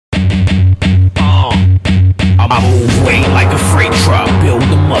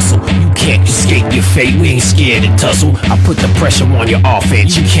fate, we ain't scared to tussle. I put the pressure on your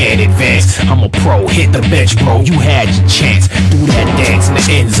offense, you can't advance. I'm a pro, hit the bench, bro, you had your chance. Do that dance in the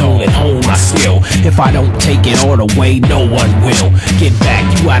end zone and hone my skill. If I don't take it all the way, no one will. Get back,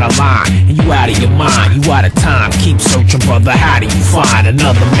 you out of line, and you out of your mind, you out of time. Keep searching, brother, how do you find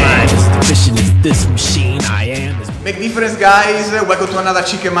another man? This division is this machine I am. Make difference, guys. Welcome to another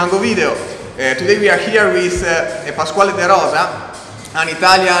Chicken Mango video. Today we are here with Pasquale De Rosa, an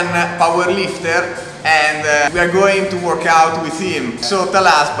Italian powerlifter, and we are going to work out with him. So tell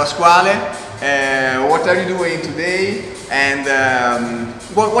us, Pasquale, what are you doing today, and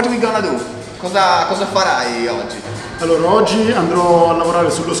what are we gonna do? Cosa farai oggi? Allora, oggi andrò a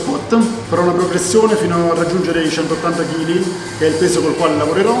lavorare sullo squat, farò una progressione fino a raggiungere i 180 kg, che è il peso col quale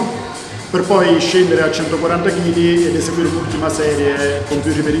lavorerò, per poi scendere a 140 kg ed eseguire l'ultima serie con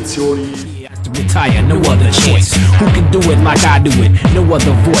più ripetizioni. Retire, no other choice. Who can do it like I do it? No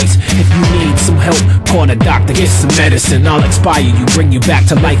other voice. If you need some help, call a doctor, get some medicine. I'll inspire you, bring you back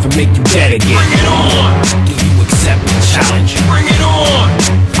to life and make you dead again. Bring it on! Do you accept the challenge? Bring it on!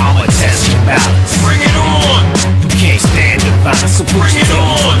 I'ma test your balance. Bring it on! You can't stand the violence, so put your hands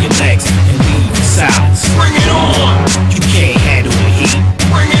on your legs and leave in silence. Bring it on! You can't handle the heat.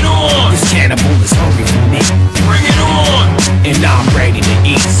 Bring it on! This cannibal is hungry for me. Bring it on! And I'm ready to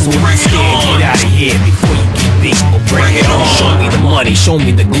eat, so if you're scared, get out of here before you get beat. Bring it on! Show me the money, show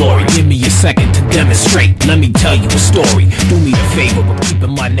me the glory. Give me a second to demonstrate. Let me tell you a story. Do me the favor of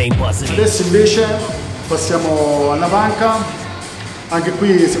keeping my name buzzing. Adesso invece passiamo alla panca. Anche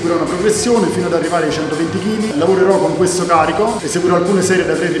qui eseguirò una progressione fino ad arrivare ai 120 kg. Lavorerò con questo carico, eseguirò alcune serie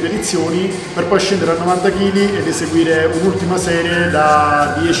da 3 ripetizioni per poi scendere a 90 kg ed eseguire un'ultima serie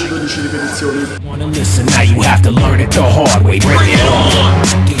da 10-12 ripetizioni.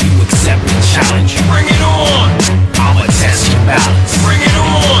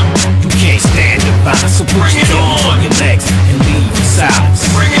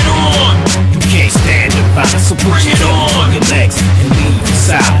 So put your hands on your legs and leave in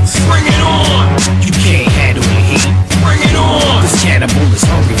silence. Bring it on! You can't handle the heat. Bring it on! This cannibal is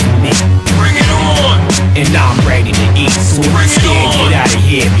hungry for me. Bring it on! And I'm ready to eat. So if you're scared, get out of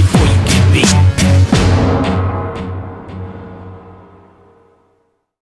here before you